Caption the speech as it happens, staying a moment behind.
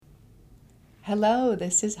Hello,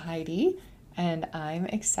 this is Heidi, and I'm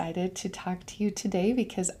excited to talk to you today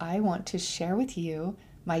because I want to share with you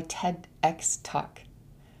my TEDx talk.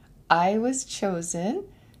 I was chosen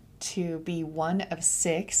to be one of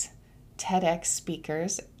 6 TEDx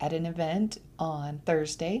speakers at an event on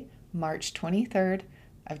Thursday, March 23rd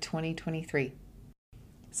of 2023.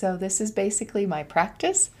 So this is basically my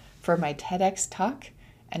practice for my TEDx talk,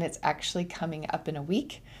 and it's actually coming up in a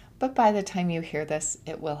week, but by the time you hear this,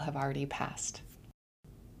 it will have already passed.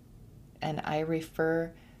 And I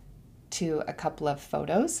refer to a couple of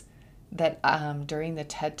photos that during the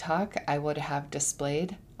TED Talk I would have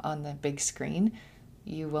displayed on the big screen.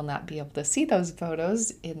 You will not be able to see those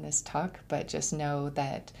photos in this talk, but just know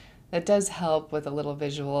that that does help with a little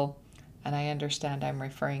visual, and I understand I'm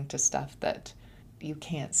referring to stuff that you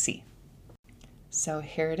can't see. So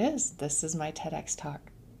here it is. This is my TEDx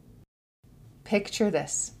talk. Picture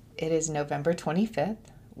this. It is November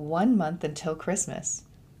 25th, 1 month until Christmas.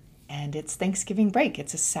 And it's Thanksgiving break.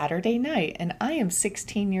 It's a Saturday night, and I am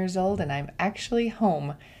 16 years old, and I'm actually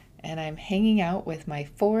home, and I'm hanging out with my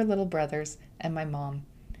 4 little brothers and my mom.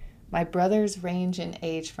 My brothers range in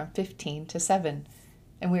age from 15 to 7,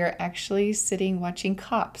 and we are actually sitting watching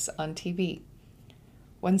Cops on TV.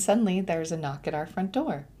 When suddenly there's a knock at our front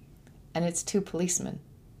door, and it's 2 policemen.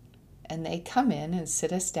 And they come in and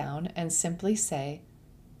sit us down and simply say,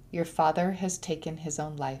 "Your father has taken his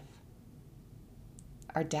own life.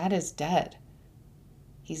 Our dad is dead.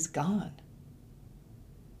 He's gone."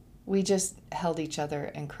 We just held each other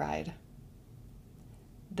and cried.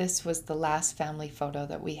 This was the last family photo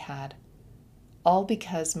that we had, all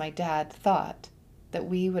because my dad thought that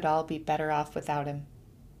we would all be better off without him.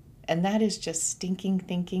 And that is just stinking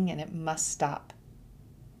thinking, and it must stop.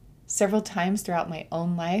 Several times throughout my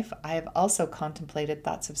own life, I have also contemplated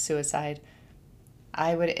thoughts of suicide.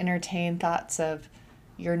 I would entertain thoughts of,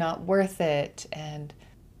 "You're not worth it," and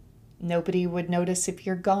 "Nobody would notice if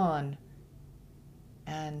you're gone,"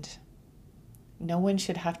 and "No one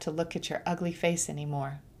should have to look at your ugly face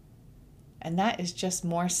anymore." And that is just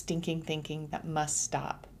more stinking thinking that must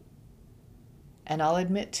stop. And I'll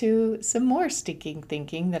admit to some more stinking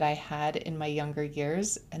thinking that I had in my younger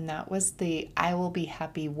years, and that was the "I will be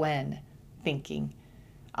happy when" thinking.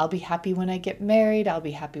 I'll be happy when I get married, I'll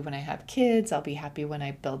be happy when I have kids, I'll be happy when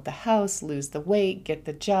I build the house, lose the weight, get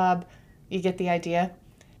the job. You get the idea?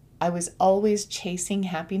 I was always chasing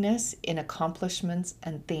happiness in accomplishments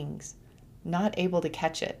and things, not able to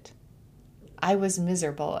catch it. I was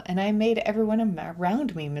miserable, and I made everyone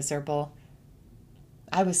around me miserable.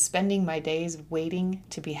 I was spending my days waiting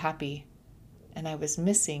to be happy, and I was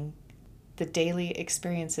missing the daily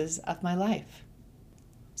experiences of my life.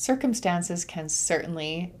 Circumstances can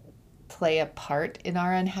certainly play a part in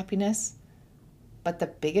our unhappiness, but the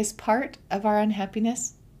biggest part of our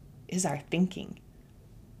unhappiness is our thinking.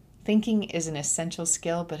 Thinking is an essential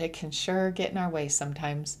skill, but it can sure get in our way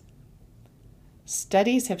sometimes.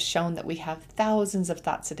 Studies have shown that we have thousands of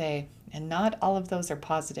thoughts a day, and not all of those are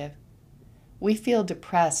positive. We feel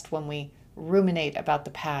depressed when we ruminate about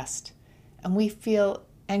the past, and we feel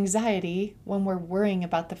anxiety when we're worrying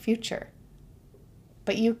about the future.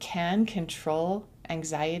 But you can control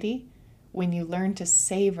anxiety when you learn to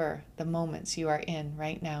savor the moments you are in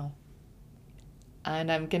right now.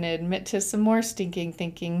 And I'm going to admit to some more stinking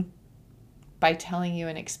thinking by telling you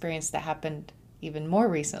an experience that happened even more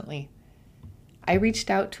recently. I reached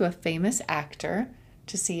out to a famous actor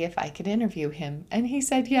to see if I could interview him, and he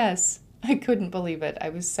said yes. I couldn't believe it. I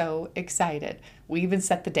was so excited. We even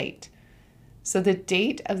set the date. So the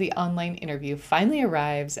date of the online interview finally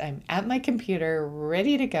arrives. I'm at my computer,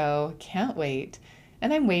 ready to go, can't wait.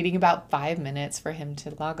 And I'm waiting about 5 minutes for him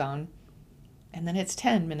to log on. And then it's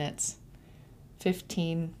 10 minutes,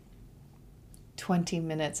 15, 20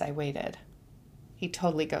 minutes I waited. He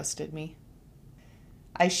totally ghosted me.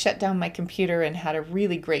 I shut down my computer and had a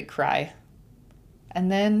really great cry.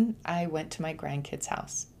 And then I went to my grandkids'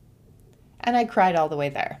 house. And I cried all the way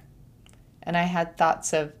there. And I had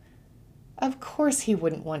thoughts of course he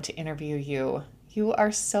wouldn't want to interview you. You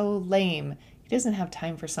are so lame. He doesn't have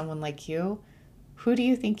time for someone like you. Who do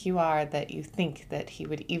you think you are that you think that he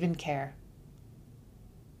would even care?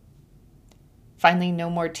 Finally, no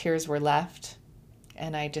more tears were left.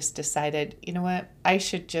 And I just decided, you know what? I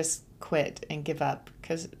should just quit and give up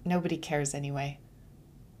because nobody cares anyway.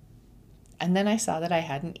 And then I saw that I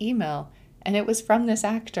had an email, and it was from this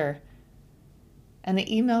actor. And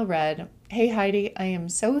the email read, "Hey Heidi, I am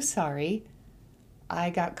so sorry. I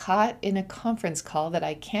got caught in a conference call that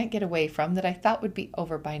I can't get away from that I thought would be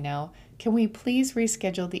over by now. Can we please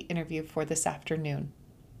reschedule the interview for this afternoon?"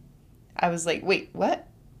 I was like, wait, what?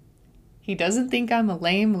 He doesn't think I'm a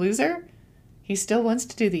lame loser? He still wants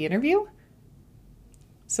to do the interview?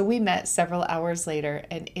 So we met several hours later,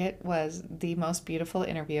 and it was the most beautiful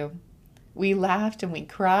interview. We laughed and we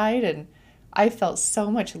cried, and I felt so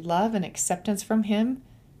much love and acceptance from him.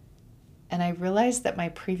 And I realized that my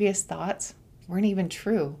previous thoughts weren't even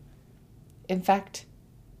true. In fact,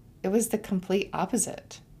 it was the complete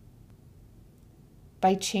opposite.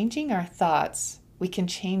 By changing our thoughts, we can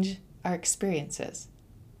change our experiences.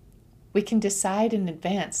 We can decide in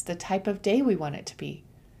advance the type of day we want it to be.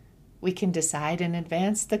 We can decide in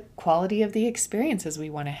advance the quality of the experiences we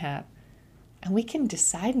want to have. And we can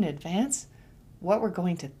decide in advance what we're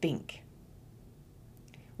going to think.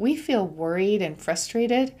 We feel worried and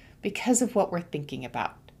frustrated because of what we're thinking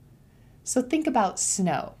about. So think about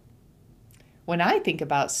snow. When I think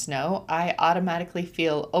about snow, I automatically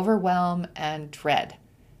feel overwhelm and dread.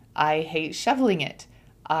 I hate shoveling it.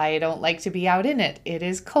 I don't like to be out in it. It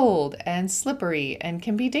is cold and slippery and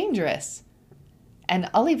can be dangerous. And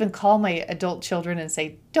I'll even call my adult children and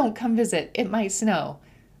say, "Don't come visit, it might snow."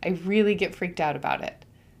 I really get freaked out about it.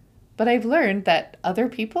 But I've learned that other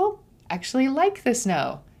people actually like the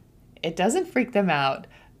snow. It doesn't freak them out.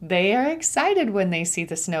 They are excited when they see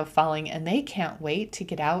the snow falling, and they can't wait to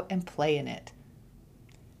get out and play in it.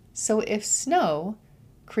 So if snow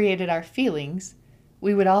created our feelings,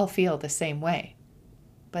 we would all feel the same way.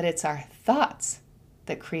 But it's our thoughts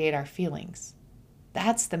that create our feelings.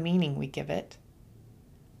 That's the meaning we give it.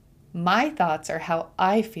 My thoughts are how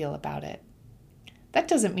I feel about it. That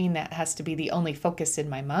doesn't mean that has to be the only focus in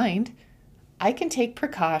my mind. I can take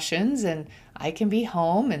precautions and I can be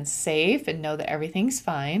home and safe and know that everything's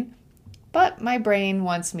fine. But my brain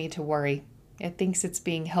wants me to worry. It thinks it's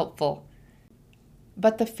being helpful.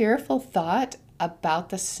 But the fearful thought about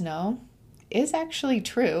the snow is actually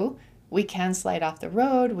true. We can slide off the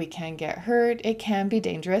road, we can get hurt, it can be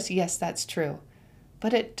dangerous. Yes, that's true.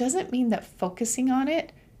 But it doesn't mean that focusing on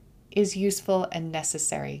it is useful and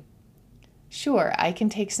necessary. Sure, I can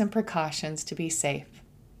take some precautions to be safe.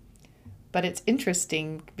 But it's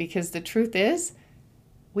interesting because the truth is,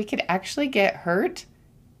 we could actually get hurt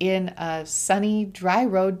in a sunny, dry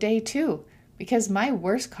road day too, because my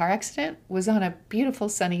worst car accident was on a beautiful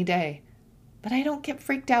sunny day. But I don't get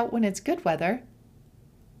freaked out when it's good weather.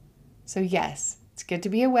 So yes, it's good to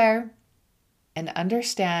be aware and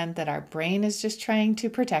understand that our brain is just trying to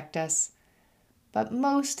protect us. But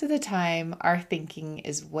most of the time, our thinking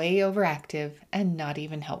is way overactive and not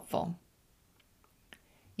even helpful.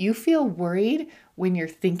 You feel worried when you're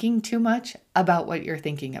thinking too much about what you're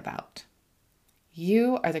thinking about.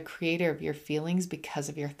 You are the creator of your feelings because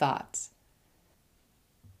of your thoughts.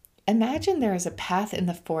 Imagine there is a path in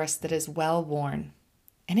the forest that is well-worn,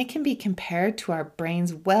 and it can be compared to our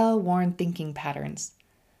brain's well-worn thinking patterns.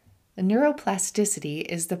 The neuroplasticity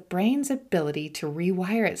is the brain's ability to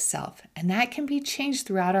rewire itself, and that can be changed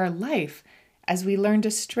throughout our life as we learn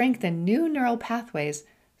to strengthen new neural pathways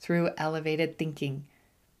through elevated thinking.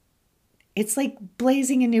 It's like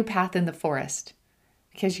blazing a new path in the forest,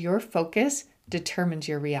 because your focus determines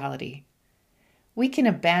your reality. We can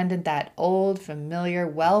abandon that old, familiar,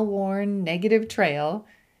 well-worn, negative trail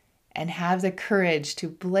and have the courage to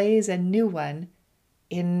blaze a new one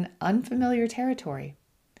in unfamiliar territory.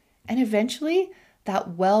 And eventually,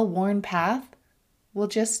 that well-worn path will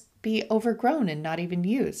just be overgrown and not even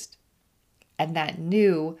used. And that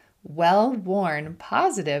new, well-worn,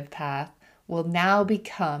 positive path will now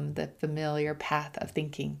become the familiar path of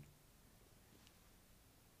thinking.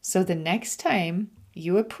 So the next time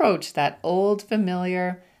you approach that old,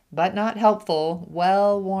 familiar, but not helpful,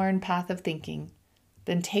 well-worn path of thinking,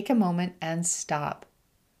 then take a moment and stop.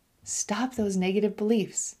 Stop those negative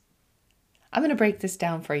beliefs. I'm going to break this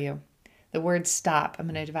down for you. The word stop, I'm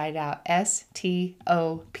going to divide it out.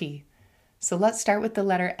 S-T-O-P. So let's start with the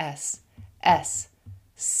letter S. S.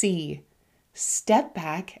 See. Step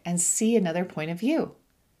back and see another point of view.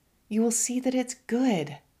 You will see that it's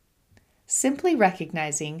good. Simply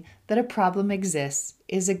recognizing that a problem exists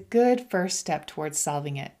is a good first step towards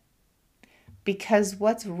solving it. Because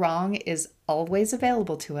what's wrong is always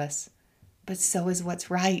available to us, but so is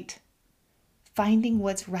what's right. Finding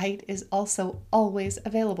what's right is also always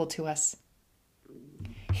available to us.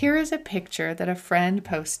 Here is a picture that a friend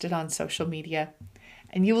posted on social media,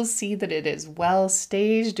 and you will see that it is well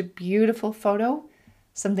staged, a beautiful photo,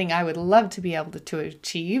 something I would love to be able to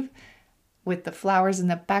achieve, with the flowers in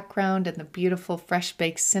the background and the beautiful fresh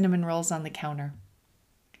baked cinnamon rolls on the counter.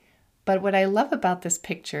 But what I love about this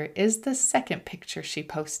picture is the second picture she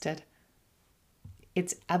posted.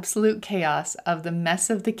 It's absolute chaos of the mess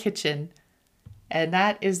of the kitchen, and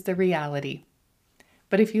that is the reality.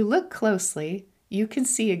 But if you look closely, you can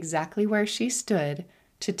see exactly where she stood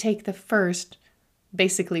to take the first,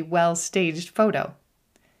 basically well-staged photo.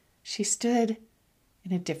 She stood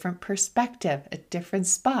in a different perspective, a different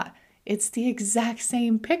spot. It's the exact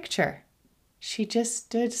same picture. She just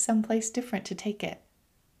stood someplace different to take it.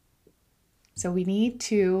 So we need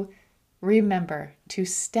to remember to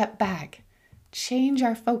step back, change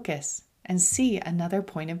our focus, and see another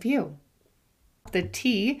point of view. The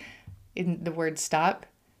T in the word stop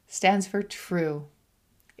stands for true.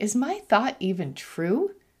 Is my thought even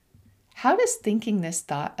true? How does thinking this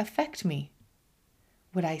thought affect me?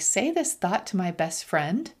 Would I say this thought to my best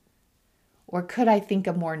friend? Or could I think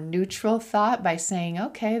a more neutral thought by saying,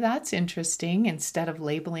 okay, that's interesting, instead of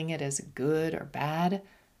labeling it as good or bad?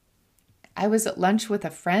 I was at lunch with a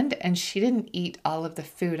friend and she didn't eat all of the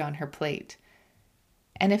food on her plate.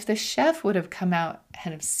 And if the chef would have come out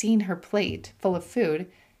and have seen her plate full of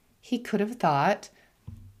food, he could have thought,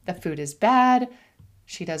 the food is bad,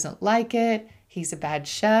 she doesn't like it, he's a bad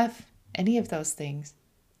chef, any of those things.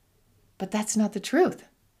 But that's not the truth.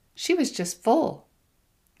 She was just full.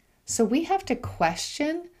 So we have to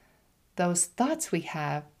question those thoughts we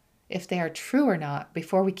have, if they are true or not,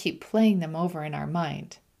 before we keep playing them over in our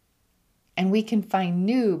mind. And we can find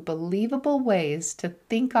new, believable ways to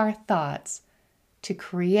think our thoughts to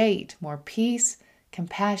create more peace,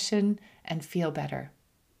 compassion, and feel better.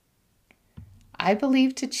 I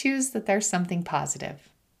believe to choose that there's something positive.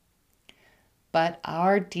 But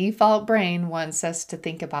our default brain wants us to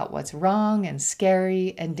think about what's wrong and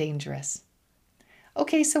scary and dangerous.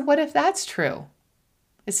 Okay, so what if that's true?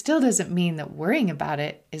 It still doesn't mean that worrying about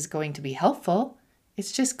it is going to be helpful.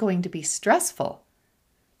 It's just going to be stressful.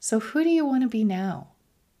 So who do you want to be now?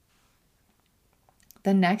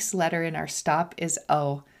 The next letter in our stop is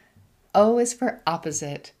O. O is for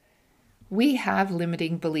opposite. We have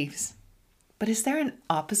limiting beliefs. But is there an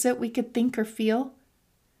opposite we could think or feel?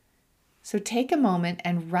 So take a moment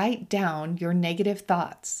and write down your negative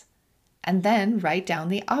thoughts, and then write down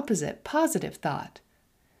the opposite, positive thought.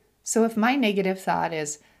 So if my negative thought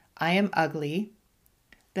is, I am ugly,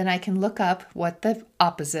 then I can look up what the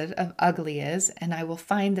opposite of ugly is, and I will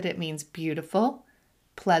find that it means beautiful,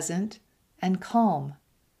 pleasant, and calm.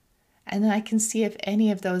 And then I can see if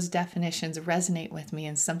any of those definitions resonate with me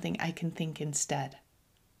and something I can think instead.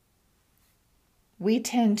 We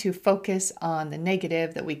tend to focus on the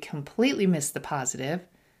negative that we completely miss the positive.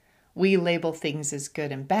 We label things as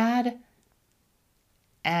good and bad,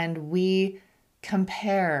 and we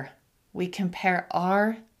compare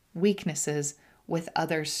our weaknesses with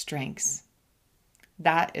others' strengths.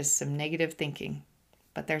 That is some negative thinking,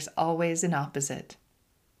 but there's always an opposite.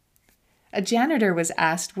 A janitor was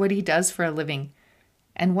asked what he does for a living,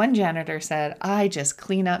 and one janitor said, I just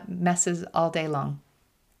clean up messes all day long.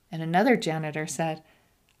 And another janitor said,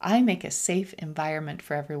 I make a safe environment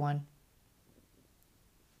for everyone.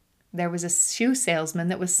 There was a shoe salesman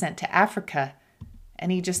that was sent to Africa,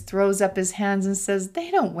 and he just throws up his hands and says,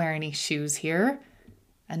 they don't wear any shoes here.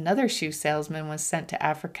 Another shoe salesman was sent to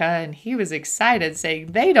Africa, and he was excited, saying,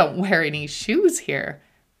 they don't wear any shoes here.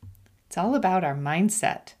 It's all about our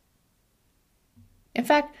mindset. In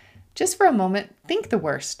fact, just for a moment, think the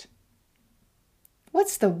worst.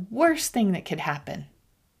 What's the worst thing that could happen?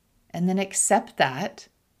 And then accept that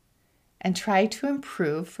and try to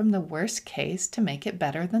improve from the worst case to make it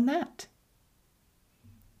better than that.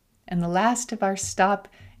 And the last of our stop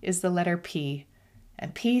is the letter P,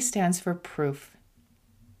 and P stands for proof.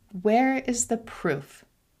 Where is the proof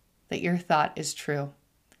that your thought is true?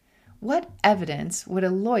 What evidence would a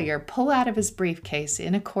lawyer pull out of his briefcase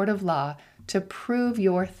in a court of law to prove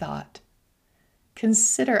your thought?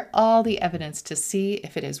 Consider all the evidence to see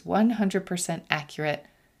if it is 100% accurate.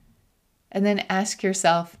 And then ask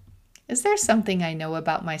yourself, is there something I know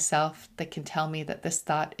about myself that can tell me that this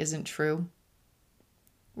thought isn't true?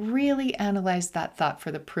 Really analyze that thought for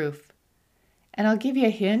the proof. And I'll give you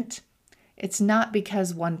a hint. It's not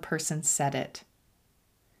because one person said it.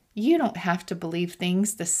 You don't have to believe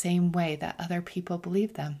things the same way that other people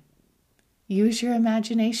believe them. Use your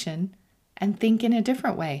imagination and think in a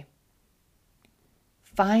different way.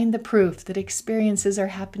 Find the proof that experiences are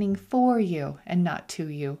happening for you and not to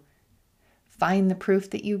you. Find the proof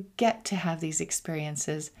that you get to have these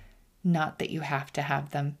experiences, not that you have to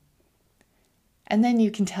have them. And then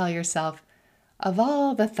you can tell yourself, of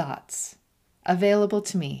all the thoughts available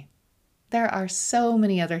to me, there are so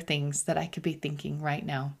many other things that I could be thinking right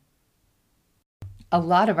now. A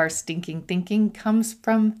lot of our stinking thinking comes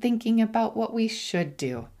from thinking about what we should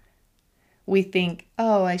do. We think,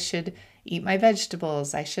 oh, I should eat my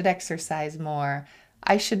vegetables, I should exercise more,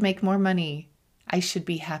 I should make more money, I should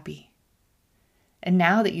be happy. And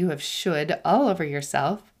now that you have should all over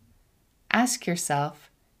yourself, ask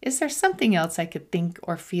yourself, Is there something else I could think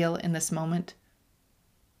or feel in this moment?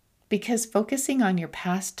 Because focusing on your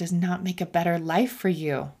past does not make a better life for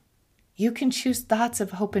you. You can choose thoughts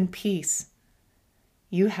of hope and peace.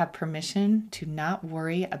 You have permission to not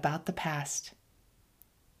worry about the past.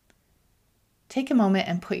 Take a moment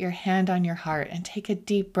and put your hand on your heart and take a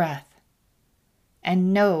deep breath.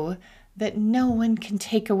 And know that no one can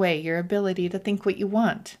take away your ability to think what you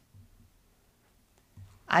want.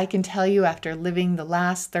 I can tell you after living the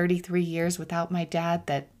last 33 years without my dad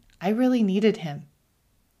that I really needed him.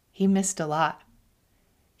 He missed a lot.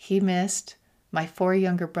 He missed my 4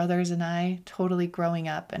 younger brothers and I totally growing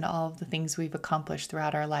up and all of the things we've accomplished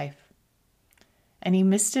throughout our life. And he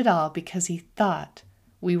missed it all because he thought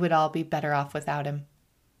we would all be better off without him.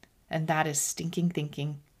 And that is stinking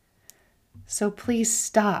thinking. So please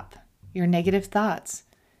stop your negative thoughts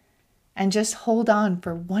and just hold on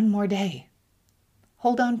for one more day.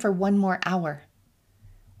 Hold on for one more hour,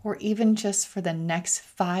 or even just for the next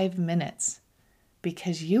 5 minutes,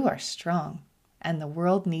 because you are strong and the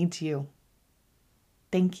world needs you.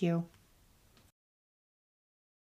 Thank you.